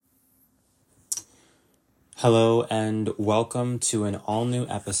Hello and welcome to an all-new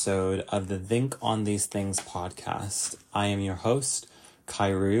episode of the Think on These Things podcast. I am your host,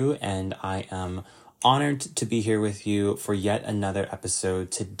 KIRU, and I am honored to be here with you for yet another episode.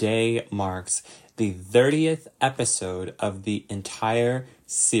 Today marks the 30th episode of the entire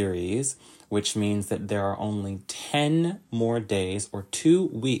series, which means that there are only 10 more days or 2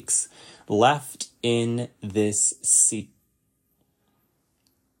 weeks left in this season.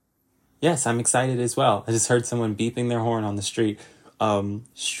 Yes, I'm excited as well. I just heard someone beeping their horn on the street.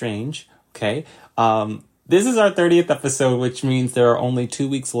 Strange. Okay. This is our 30th episode, which means there are only 2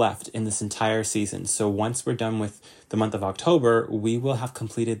 weeks left in this entire season. So once we're done with the month of October, we will have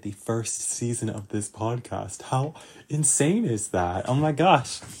completed the first season of this podcast. How insane is that? Oh my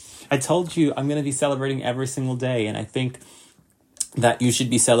gosh. I told you I'm going to be celebrating every single day, and I think that you should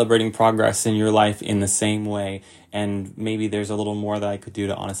be celebrating progress in your life in the same way. And maybe there's a little more that I could do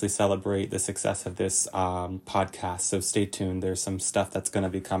to honestly celebrate the success of this podcast. So stay tuned. There's some stuff that's going to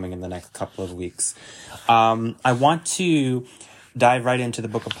be coming in the next couple of weeks. I want to dive right into the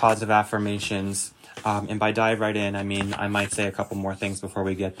book of positive affirmations. And by dive right in, I mean, I might say a couple more things before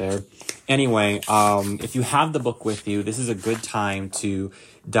we get there. Anyway, if you have the book with you, this is a good time to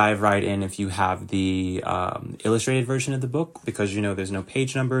dive right in if you have the illustrated version of the book, because you know there's no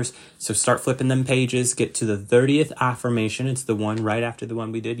page numbers. So start flipping them pages, get to the 30th affirmation. It's the one right after the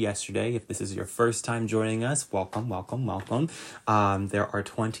one we did yesterday. If this is your first time joining us, welcome. There are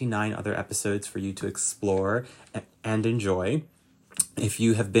 29 other episodes for you to explore and enjoy. If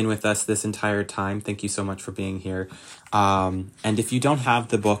you have been with us this entire time, thank you so much for being here. And if you don't have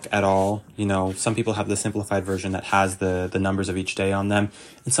the book at all, you know, some people have the simplified version that has the numbers of each day on them,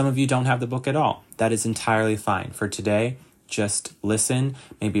 and some of you don't have the book at all. That is entirely fine. For today, just listen,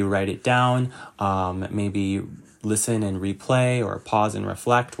 maybe write it down, maybe listen and replay or pause and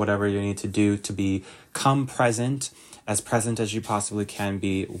reflect, whatever you need to do to become present as you possibly can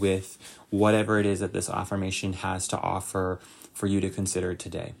be with whatever it is that this affirmation has to offer for you to consider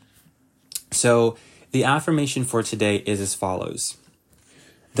today. So the affirmation for today is as follows.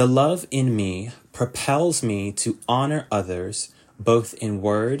 The love in me propels me to honor others, both in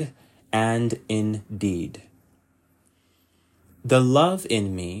word and in deed. The love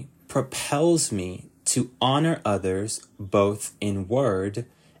in me propels me to honor others, both in word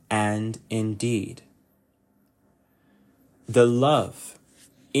and in deed. The love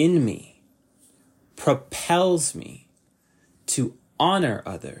in me propels me to honor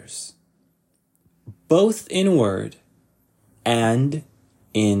others, both in word and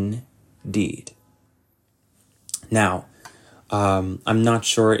in deed. Now, I'm not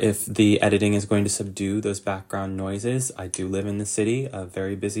sure if the editing is going to subdue those background noises. I do live in the city, a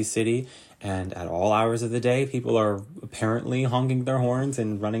very busy city, and at all hours of the day, people are apparently honking their horns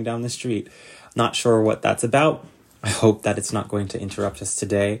and running down the street. Not sure what that's about. I hope that it's not going to interrupt us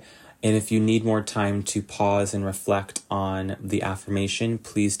today. And if you need more time to pause and reflect on the affirmation,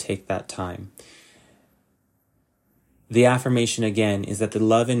 please take that time. The affirmation again is that the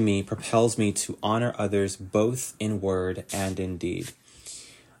love in me propels me to honor others both in word and in deed.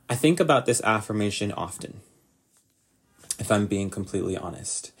 I think about this affirmation often, if I'm being completely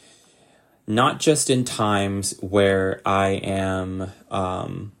honest. Not just in times where I am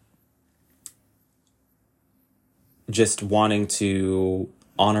just wanting to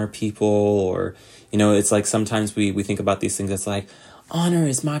honor people, or, you know, it's like sometimes we think about these things. It's like, honor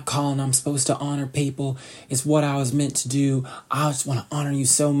is my calling. I'm supposed to honor people. It's what I was meant to do. I just want to honor you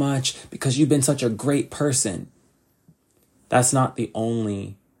so much because you've been such a great person. That's not the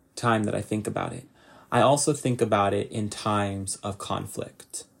only time that I think about it. I also think about it in times of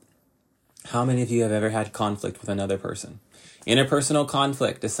conflict. How many of you have ever had conflict with another person? Interpersonal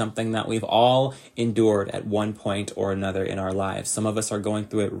conflict is something that we've all endured at one point or another in our lives. Some of us are going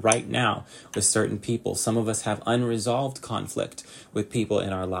through it right now with certain people. Some of us have unresolved conflict with people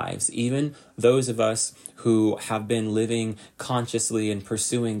in our lives. Even those of us who have been living consciously and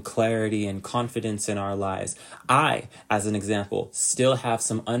pursuing clarity and confidence in our lives. I, as an example, still have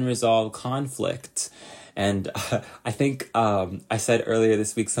some unresolved conflict. And I think I said earlier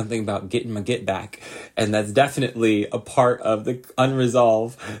this week something about getting my get back. And that's definitely a part of the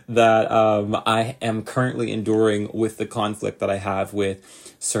unresolved that I am currently enduring with the conflict that I have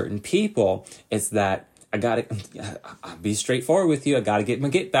with certain people. It's that I'll be straightforward with you. I got to get my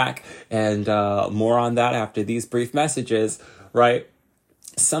get back. And more on that after these brief messages, right?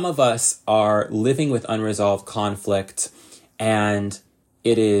 Some of us are living with unresolved conflict, and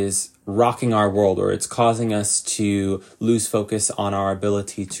it is rocking our world, or it's causing us to lose focus on our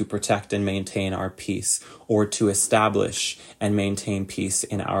ability to protect and maintain our peace, or to establish and maintain peace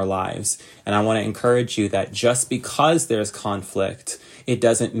in our lives. And I want to encourage you that just because there's conflict, it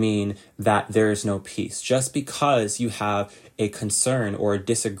doesn't mean that there is no peace. Just because you have a concern or a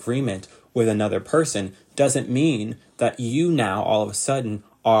disagreement with another person doesn't mean that you now all of a sudden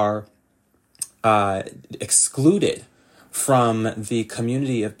are excluded from the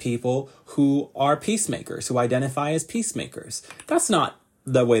community of people who are peacemakers, who identify as peacemakers. That's not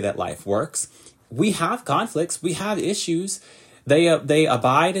the way that life works. We have conflicts. We have issues. They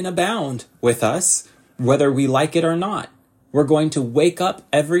abide and abound with us, whether we like it or not. We're going to wake up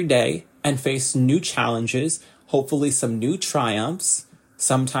every day and face new challenges, hopefully some new triumphs.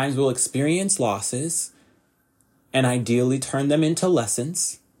 Sometimes we'll experience losses and ideally turn them into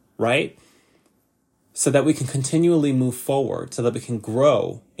lessons, right? So that we can continually move forward, so that we can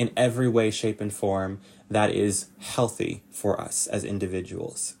grow in every way, shape, and form that is healthy for us as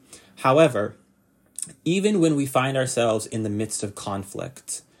individuals. However, even when we find ourselves in the midst of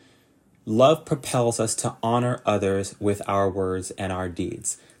conflict, love propels us to honor others with our words and our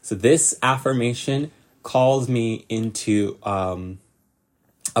deeds. So this affirmation calls me into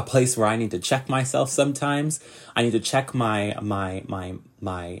a place where I need to check myself sometimes. I need to check my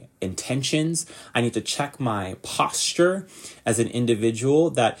intentions. I need to check my posture as an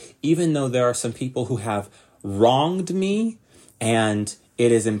individual, that even though there are some people who have wronged me, and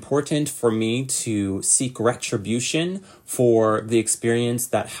it is important for me to seek retribution for the experience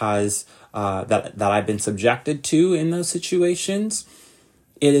that has that I've been subjected to in those situations,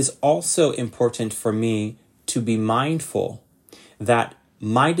 it is also important for me to be mindful that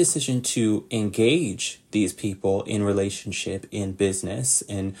my decision to engage these people in relationship, in business,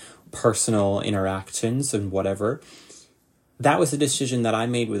 in personal interactions and whatever, that was a decision that I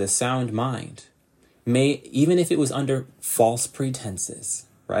made with a sound mind. Even if it was under false pretenses,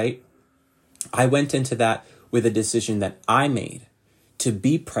 right? I went into that with a decision that I made to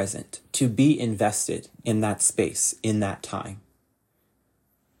be present, to be invested in that space, in that time.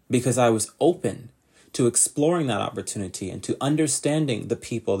 Because I was open to exploring that opportunity and to understanding the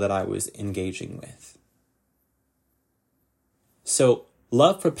people that I was engaging with. So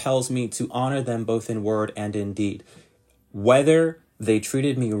love propels me to honor them both in word and in deed. Whether they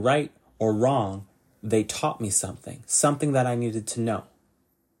treated me right or wrong, they taught me something that I needed to know.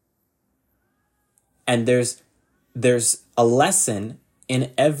 And there's a lesson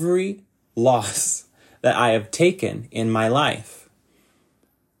in every loss that I have taken in my life.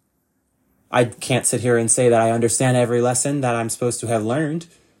 I can't sit here and say that I understand every lesson that I'm supposed to have learned.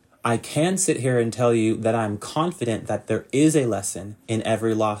 I can sit here and tell you that I'm confident that there is a lesson in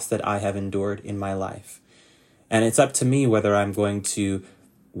every loss that I have endured in my life. And it's up to me whether I'm going to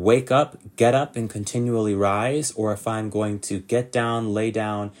wake up, get up, and continually rise, or if I'm going to get down, lay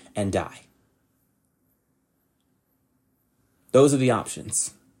down, and die. Those are the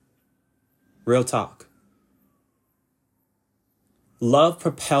options. Real talk. Love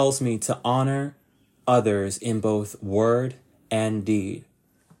propels me to honor others in both word and deed.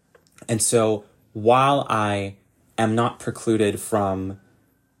 And so while I am not precluded from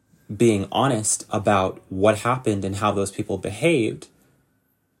being honest about what happened and how those people behaved,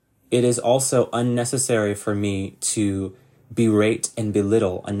 it is also unnecessary for me to berate and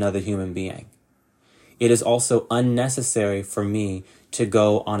belittle another human being. It is also unnecessary for me to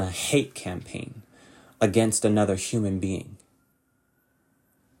go on a hate campaign against another human being.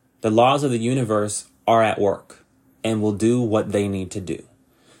 The laws of the universe are at work and will do what they need to do.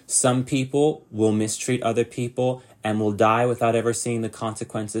 Some people will mistreat other people and will die without ever seeing the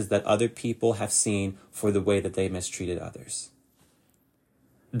consequences that other people have seen for the way that they mistreated others.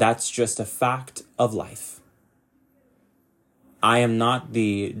 That's just a fact of life. I am not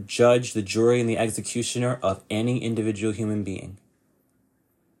the judge, the jury, and the executioner of any individual human being.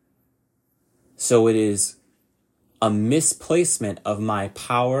 So it is a misplacement of my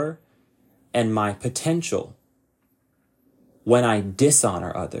power and my potential when I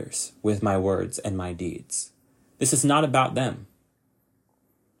dishonor others with my words and my deeds. This is not about them.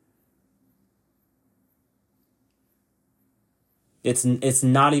 It's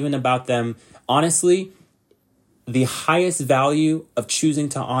not even about them. Honestly, the highest value of choosing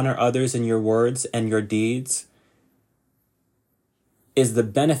to honor others in your words and your deeds is the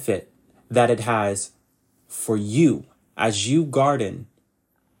benefit that it has for you as you garden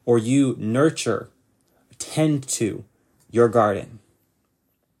or you nurture, tend to your garden.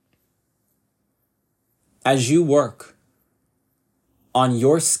 As you work on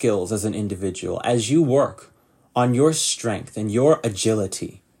your skills as an individual, as you work on your strength and your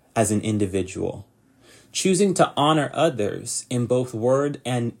agility as an individual. Choosing to honor others in both word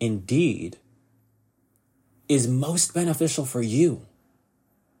and in deed is most beneficial for you.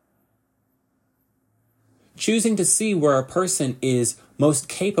 Choosing to see where a person is most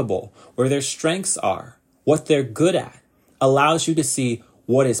capable, where their strengths are, what they're good at, allows you to see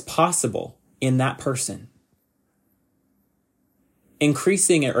what is possible in that person.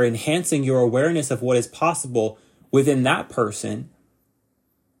 Increasing or enhancing your awareness of what is possible within that person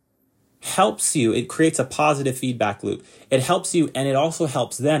helps you. It creates a positive feedback loop. It helps you, and it also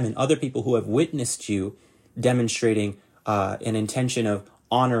helps them and other people who have witnessed you demonstrating an intention of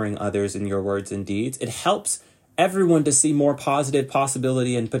honoring others in your words and deeds. It helps everyone to see more positive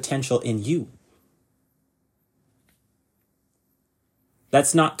possibility and potential in you.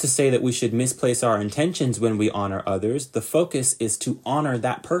 That's not to say that we should misplace our intentions when we honor others. The focus is to honor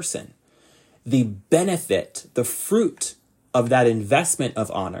that person. The benefit, the fruit of that investment of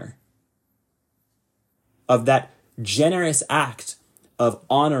honor, of that generous act of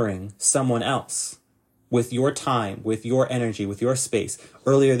honoring someone else with your time, with your energy, with your space.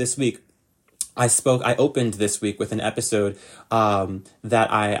 Earlier this week, I opened this week with an episode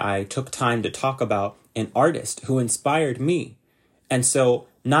that I took time to talk about an artist who inspired me. And so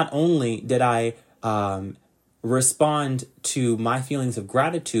not only did I respond to my feelings of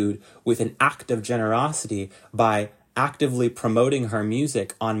gratitude with an act of generosity by actively promoting her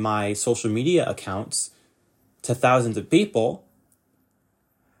music on my social media accounts to thousands of people,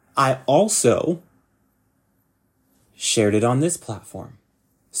 I also shared it on this platform,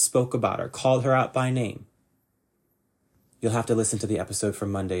 spoke about her, called her out by name. You'll have to listen to the episode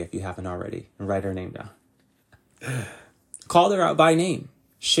from Monday if you haven't already and write her name down. Called her out by name,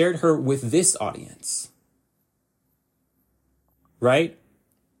 shared her with this audience. Right?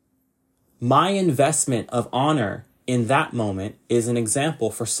 My investment of honor in that moment is an example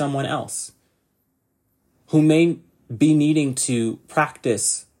for someone else who may be needing to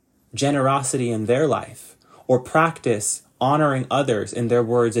practice generosity in their life or practice honoring others in their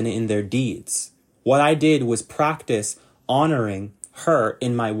words and in their deeds. What I did was practice honoring her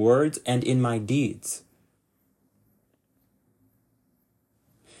in my words and in my deeds.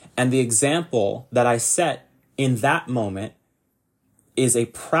 And the example that I set in that moment is a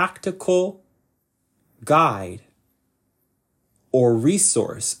practical guide or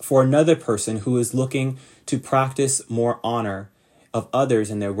resource for another person who is looking to practice more honor of others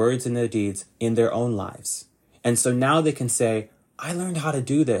in their words and their deeds in their own lives. And so now they can say, I learned how to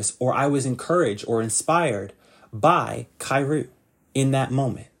do this, or I was encouraged or inspired by KIRU in that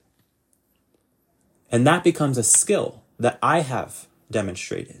moment. And that becomes a skill that I have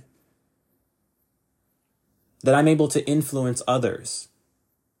demonstrated, that I'm able to influence others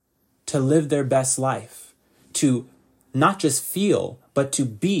to live their best life, to not just feel, but to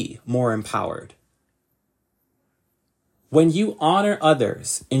be more empowered. When you honor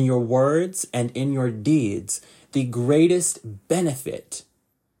others in your words and in your deeds, the greatest benefit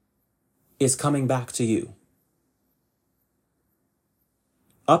is coming back to you.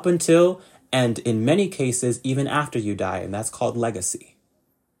 Up until, and in many cases, even after you die, and that's called legacy.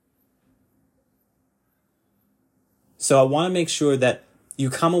 So I want to make sure that you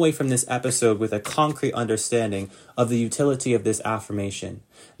come away from this episode with a concrete understanding of the utility of this affirmation,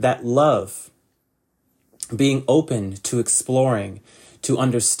 that love, being open to exploring, to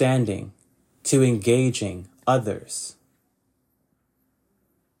understanding, to engaging others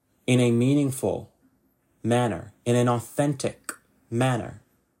in a meaningful manner, in an authentic manner,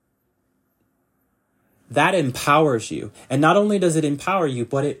 that empowers you. And not only does it empower you,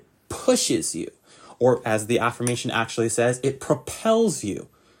 but it pushes you, or as the affirmation actually says, it propels you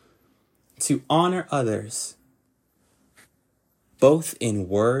to honor others, both in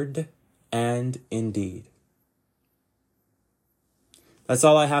word and in deed. That's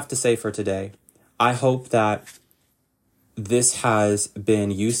all I have to say for today. I hope that this has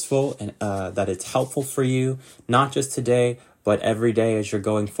been useful and that it's helpful for you, not just today, but every day as you're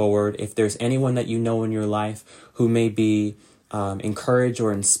going forward. If there's anyone that you know in your life who may be encouraged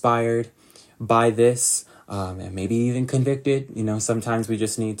or inspired by this, and maybe even convicted, sometimes we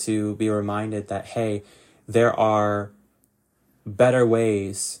just need to be reminded that, hey, there are better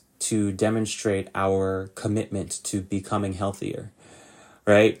ways to demonstrate our commitment to becoming healthier,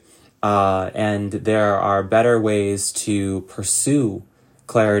 right? And there are better ways to pursue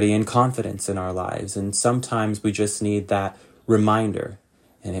clarity and confidence in our lives. And sometimes we just need that reminder.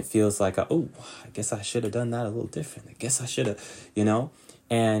 And it feels like, I guess I should have done that a little different. I guess I should have,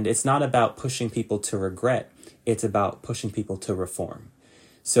 And it's not about pushing people to regret. It's about pushing people to reform.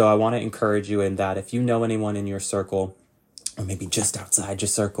 So I want to encourage you in that if you know anyone in your circle, or maybe just outside your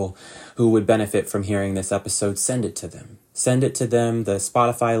circle, who would benefit from hearing this episode, send it to them. Send it to them, the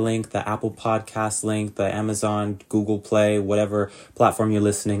Spotify link, the Apple Podcast link, the Amazon, Google Play, whatever platform you're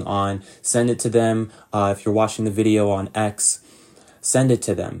listening on. Send it to them. If you're watching the video on X, send it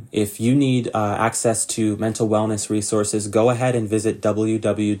to them. If you need access to mental wellness resources, go ahead and visit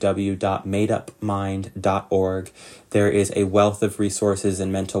www.madeupmind.org. There is a wealth of resources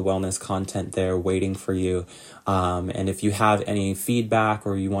and mental wellness content there waiting for you. And if you have any feedback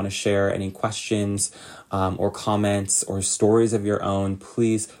or you want to share any questions or comments or stories of your own,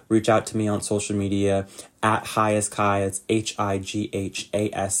 please reach out to me on social media at Highaskai. It's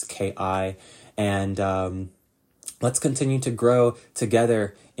HIGHASKI. And let's continue to grow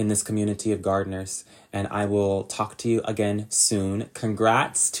together in this community of gardeners. And I will talk to you again soon.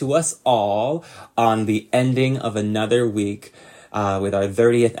 Congrats to us all on the ending of another week with our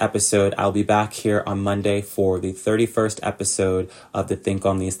 30th episode. I'll be back here on Monday for the 31st episode of the Think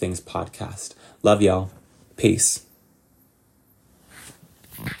on These Things podcast. Love y'all. Peace.